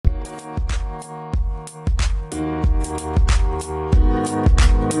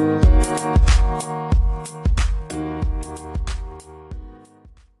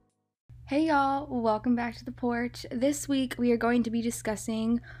welcome back to the porch. This week we are going to be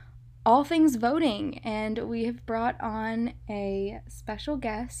discussing all things voting, and we have brought on a special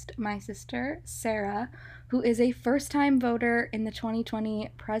guest, my sister, Sarah, who is a first time voter in the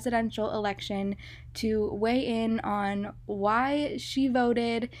 2020 presidential election, to weigh in on why she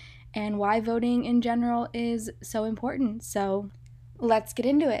voted and why voting in general is so important. So let's get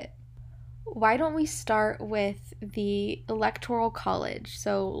into it. Why don't we start with the Electoral College?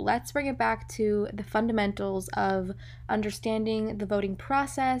 So let's bring it back to the fundamentals of understanding the voting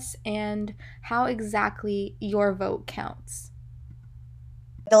process and how exactly your vote counts.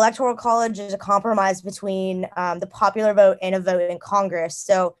 The Electoral College is a compromise between the popular vote and a vote in Congress.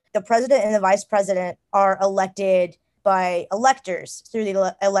 So the president and the vice president are elected by electors through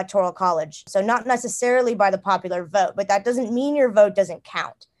the Electoral College. So not necessarily by the popular vote, but that doesn't mean your vote doesn't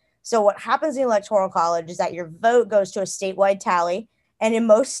count. So what happens in the Electoral College is that your vote goes to a statewide tally. And in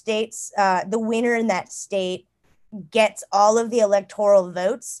most states, the winner in that state gets all of the electoral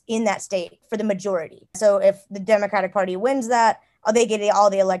votes in that state for the majority. So if the Democratic Party wins that, they get all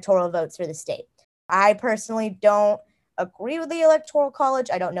the electoral votes for the state. I personally don't agree with the Electoral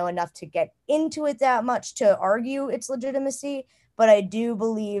College. I don't know enough to get into it that much to argue its legitimacy, but I do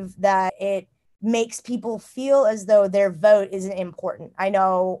believe that it makes people feel as though their vote isn't important. I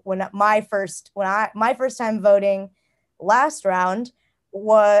know when my first time voting last round,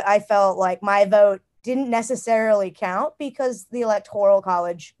 what I felt like my vote didn't necessarily count because the Electoral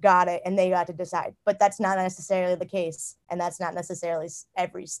College got it and they got to decide. But that's not necessarily the case, and that's not necessarily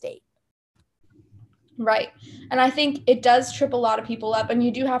every state. Right. And I think it does trip a lot of people up, and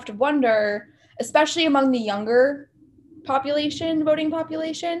you do have to wonder, especially among the younger voting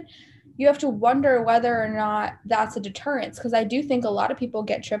population, you have to wonder whether or not that's a deterrence, because I do think a lot of people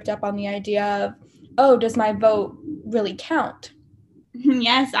get tripped up on the idea of, oh, does my vote really count?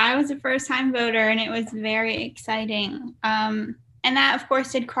 Yes, I was a first-time voter, and it was very exciting. And that, of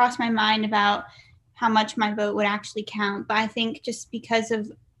course, did cross my mind about how much my vote would actually count. But I think just because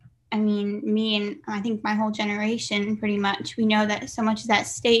of, me and I think my whole generation, pretty much, we know that so much is at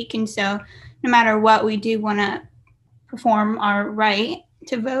stake. And so no matter what, we do want to perform our right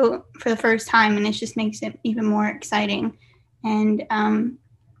to vote for the first time. And it just makes it even more exciting. And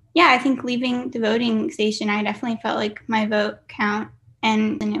I think leaving the voting station, I definitely felt like my vote count.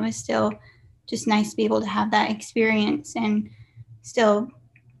 And it was still just nice to be able to have that experience and still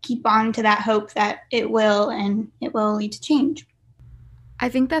keep on to that hope that it will lead to change. I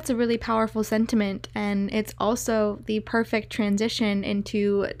think that's a really powerful sentiment, and it's also the perfect transition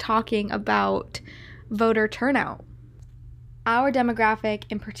into talking about voter turnout. Our demographic,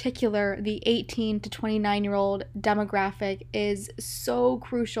 in particular, the 18 to 29-year-old demographic, is so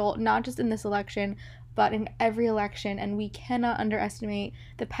crucial, not just in this election, but in every election, and we cannot underestimate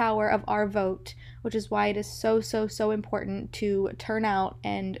the power of our vote, which is why it is so important to turn out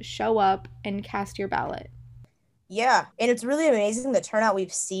and show up and cast your ballot. Yeah, and it's really amazing the turnout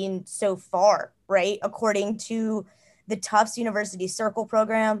we've seen so far, right? According to the Tufts University Circle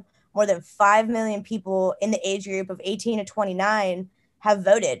program, more than 5 million people in the age group of 18 to 29 have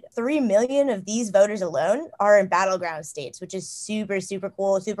voted. 3 million of these voters alone are in battleground states, which is super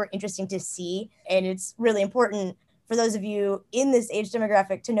cool, super interesting to see. And it's really important for those of you in this age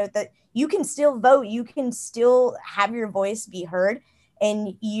demographic to note that you can still vote, you can still have your voice be heard,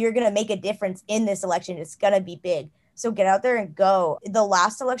 and you're going to make a difference in this election. It's going to be big. So get out there and go. The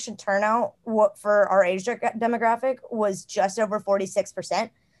last election turnout for our age demographic was just over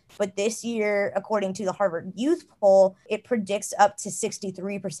 46%. But this year, according to the Harvard Youth Poll, it predicts up to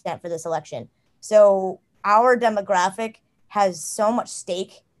 63% for this election. So our demographic has so much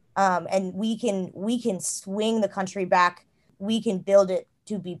stake, and we can swing the country back. We can build it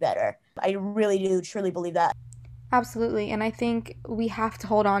to be better. I really do truly believe that. Absolutely, and I think we have to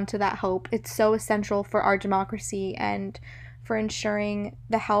hold on to that hope. It's so essential for our democracy and for ensuring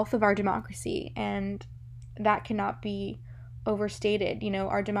the health of our democracy, and that cannot be overstated.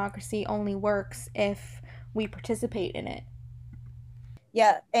 Our democracy only works if we participate in it.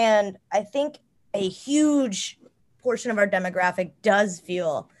 Yeah, and I think a huge portion of our demographic does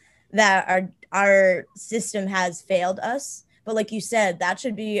feel that our system has failed us. But like you said, that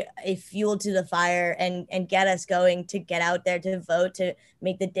should be a fuel to the fire and get us going to get out there to vote, to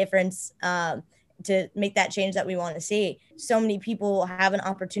make the difference, to make that change that we want to see. So many people have an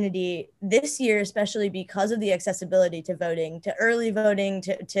opportunity this year, especially because of the accessibility to voting, to early voting,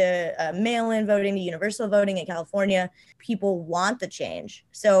 to mail-in voting, to universal voting in California. People want the change.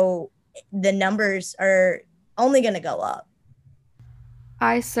 So the numbers are only going to go up.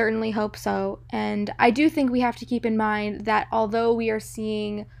 I certainly hope so. And I do think we have to keep in mind that although we are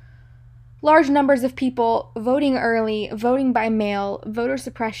seeing large numbers of people voting early, voting by mail, voter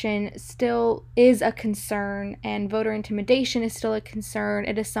suppression still is a concern, and voter intimidation is still a concern.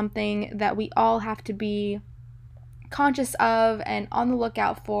 It is something that we all have to be conscious of and on the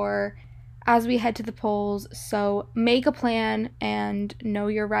lookout for as we head to the polls. So make a plan and know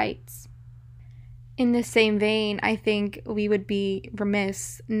your rights. In the same vein, I think we would be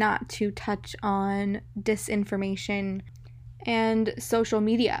remiss not to touch on disinformation and social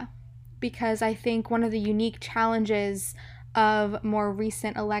media, because I think one of the unique challenges of more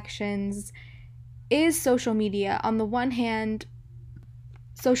recent elections is social media. On the one hand,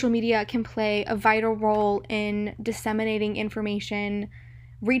 social media can play a vital role in disseminating information,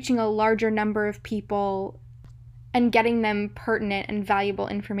 reaching a larger number of people, and getting them pertinent and valuable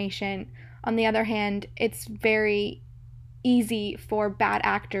information. On the other hand, it's very easy for bad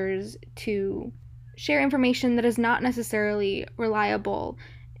actors to share information that is not necessarily reliable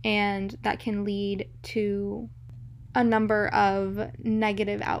and that can lead to a number of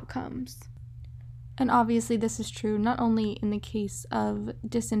negative outcomes. And obviously this is true not only in the case of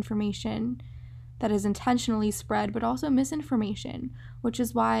disinformation that is intentionally spread, but also misinformation, which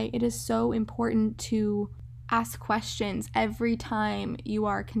is why it is so important to ask questions every time you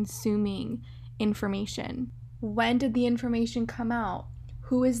are consuming information. When did the information come out?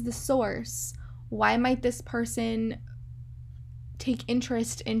 Who is the source? Why might this person take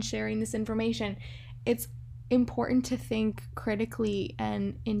interest in sharing this information? It's important to think critically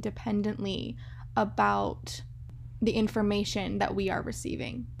and independently about the information that we are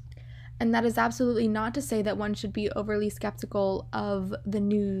receiving. And that is absolutely not to say that one should be overly skeptical of the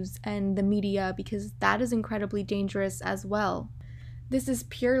news and the media, because that is incredibly dangerous as well. This is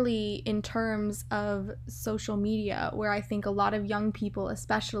purely in terms of social media, where I think a lot of young people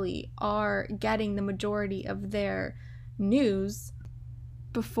especially are getting the majority of their news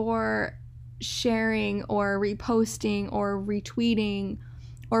before sharing or reposting or retweeting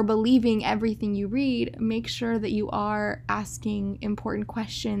or believing everything you read. Make sure that you are asking important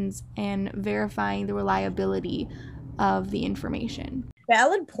questions and verifying the reliability of the information.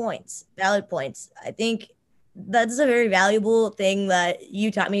 Valid points. I think that's a very valuable thing that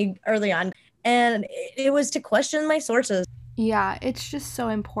you taught me early on. And it was to question my sources. Yeah, it's just so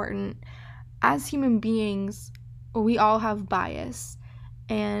important. As human beings, we all have bias,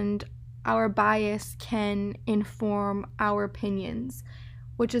 and our bias can inform our opinions,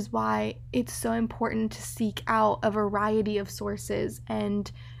 which is why it's so important to seek out a variety of sources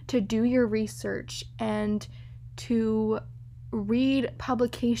and to do your research and to read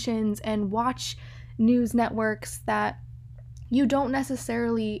publications and watch news networks that you don't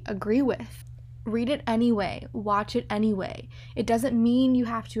necessarily agree with. Read it anyway, watch it anyway. It doesn't mean you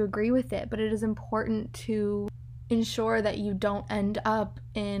have to agree with it, but it is important to ensure that you don't end up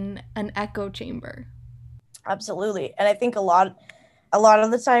in an echo chamber. Absolutely. And I think a lot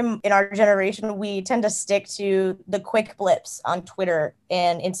of the time in our generation, we tend to stick to the quick blips on Twitter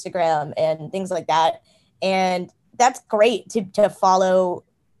and Instagram and things like that. And that's great to follow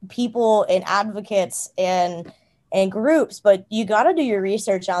people and advocates and groups, but you got to do your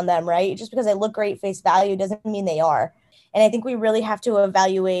research on them, right? Just because they look great face value doesn't mean they are. And I think we really have to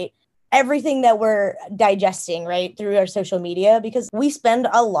evaluate everything that we're digesting, right, through our social media, because we spend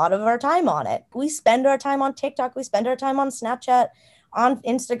a lot of our time on it. We spend our time on TikTok, we spend our time on Snapchat, on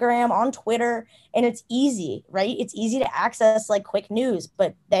Instagram, on Twitter, and it's easy, right? It's easy to access like quick news,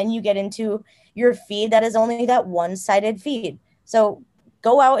 but then you get into your feed that is only that one-sided feed. So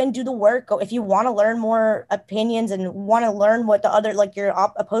go out and do the work. If you want to learn more opinions and want to learn what the other, like your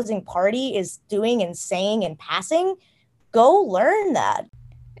opposing party is doing and saying and passing, go learn that.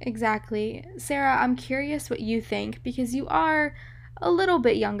 Exactly. Sarah, I'm curious what you think, because you are a little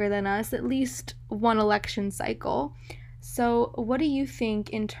bit younger than us, at least one election cycle. So what do you think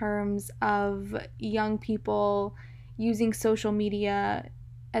in terms of young people using social media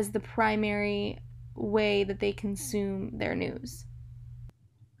as the primary way that they consume their news?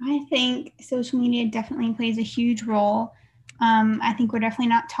 I think social media definitely plays a huge role. I think we're definitely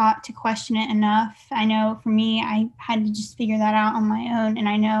not taught to question it enough. I know for me, I had to just figure that out on my own. And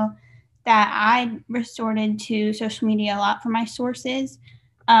I know that I resorted to social media a lot for my sources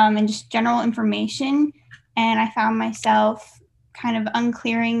and just general information. And I found myself kind of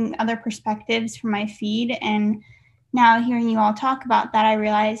unclearing other perspectives from my feed. And now hearing you all talk about that, I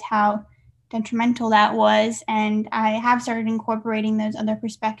realize how detrimental that was, and I have started incorporating those other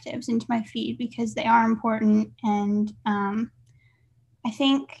perspectives into my feed because they are important. And I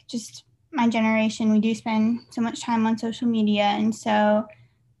think just my generation, we do spend so much time on social media, and so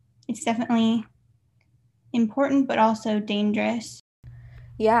it's definitely important but also dangerous.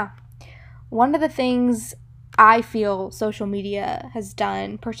 Yeah. One of the things I feel social media has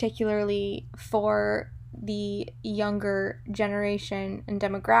done, particularly for the younger generation and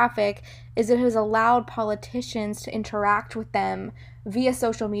demographic, is it has allowed politicians to interact with them via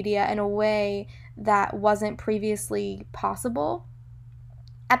social media in a way that wasn't previously possible.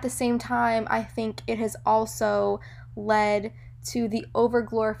 At the same time, I think it has also led to the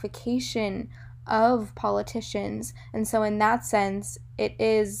overglorification of politicians. And so, in that sense, it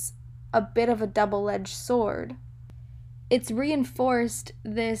is a bit of a double-edged sword. It's reinforced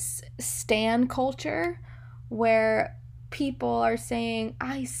this stan culture where people are saying,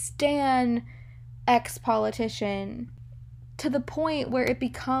 I stan X politician, to the point where it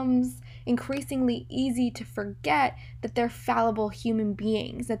becomes increasingly easy to forget that they're fallible human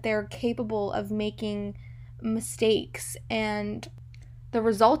beings, that they're capable of making mistakes. And the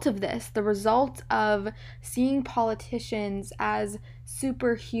result of this, the result of seeing politicians as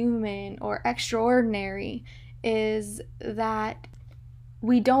superhuman or extraordinary, is that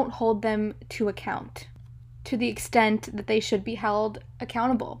we don't hold them to account to the extent that they should be held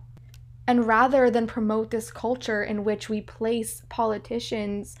accountable. And rather than promote this culture in which we place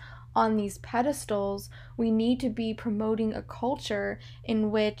politicians on these pedestals, we need to be promoting a culture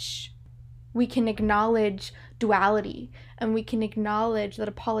in which we can acknowledge duality, and we can acknowledge that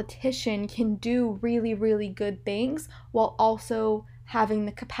a politician can do really, really good things while also having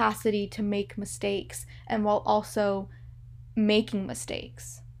the capacity to make mistakes and while also making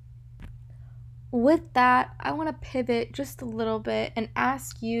mistakes. With that, I want to pivot just a little bit and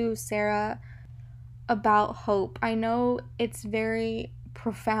ask you, Sarah, about hope. I know it's very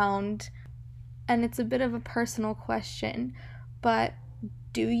profound and it's a bit of a personal question, but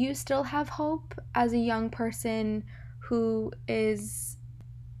do you still have hope as a young person who is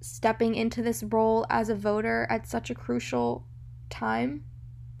stepping into this role as a voter at such a crucial time?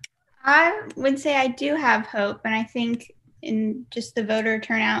 I would say I do have hope, and I think in just the voter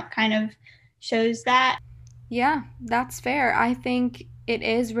turnout kind of shows that. Yeah, that's fair. I think it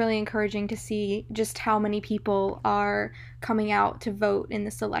is really encouraging to see just how many people are coming out to vote in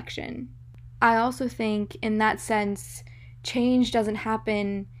this election. I also think, in that sense, change doesn't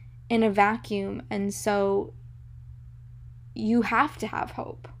happen in a vacuum, and so you have to have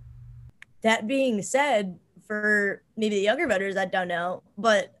hope. That being said, for maybe the younger voters that don't know,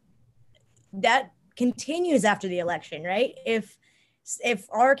 but that continues after the election, right? If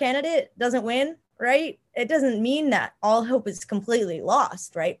our candidate doesn't win, right, it doesn't mean that all hope is completely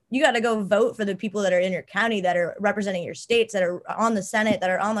lost, right? You got to go vote for the people that are in your county, that are representing your states, that are on the Senate,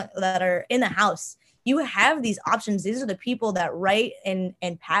 that are in the House. You have these options. These are the people that write and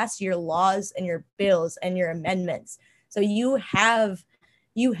pass your laws and your bills and your amendments. So you have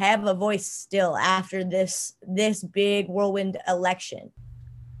a voice still after this big whirlwind election.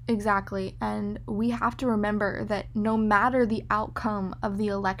 Exactly. And we have to remember that no matter the outcome of the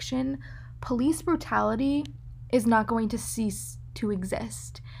election, police brutality is not going to cease to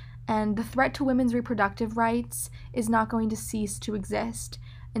exist. And the threat to women's reproductive rights is not going to cease to exist.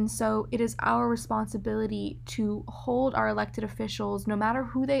 And so it is our responsibility to hold our elected officials, no matter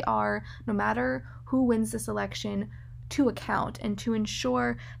who they are, no matter who wins this election, to account, and to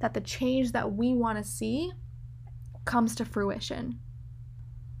ensure that the change that we want to see comes to fruition.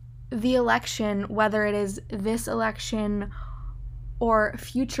 The election, whether it is this election or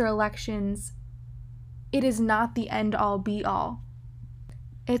future elections, it is not the end-all be-all.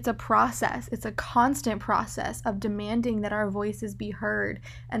 It's a process. It's a constant process of demanding that our voices be heard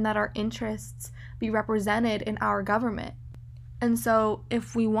and that our interests be represented in our government. And so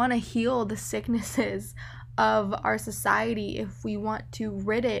if we want to heal the sicknesses of our society, if we want to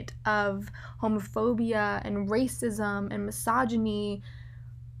rid it of homophobia and racism and misogyny,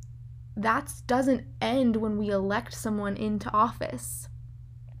 that doesn't end when we elect someone into office.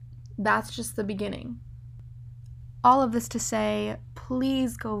 That's just the beginning. All of this to say,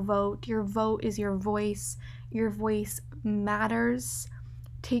 please go vote. Your vote is your voice. Your voice matters.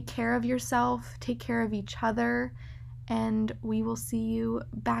 Take care of yourself. Take care of each other. And we will see you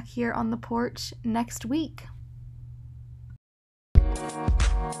back here on the porch next week.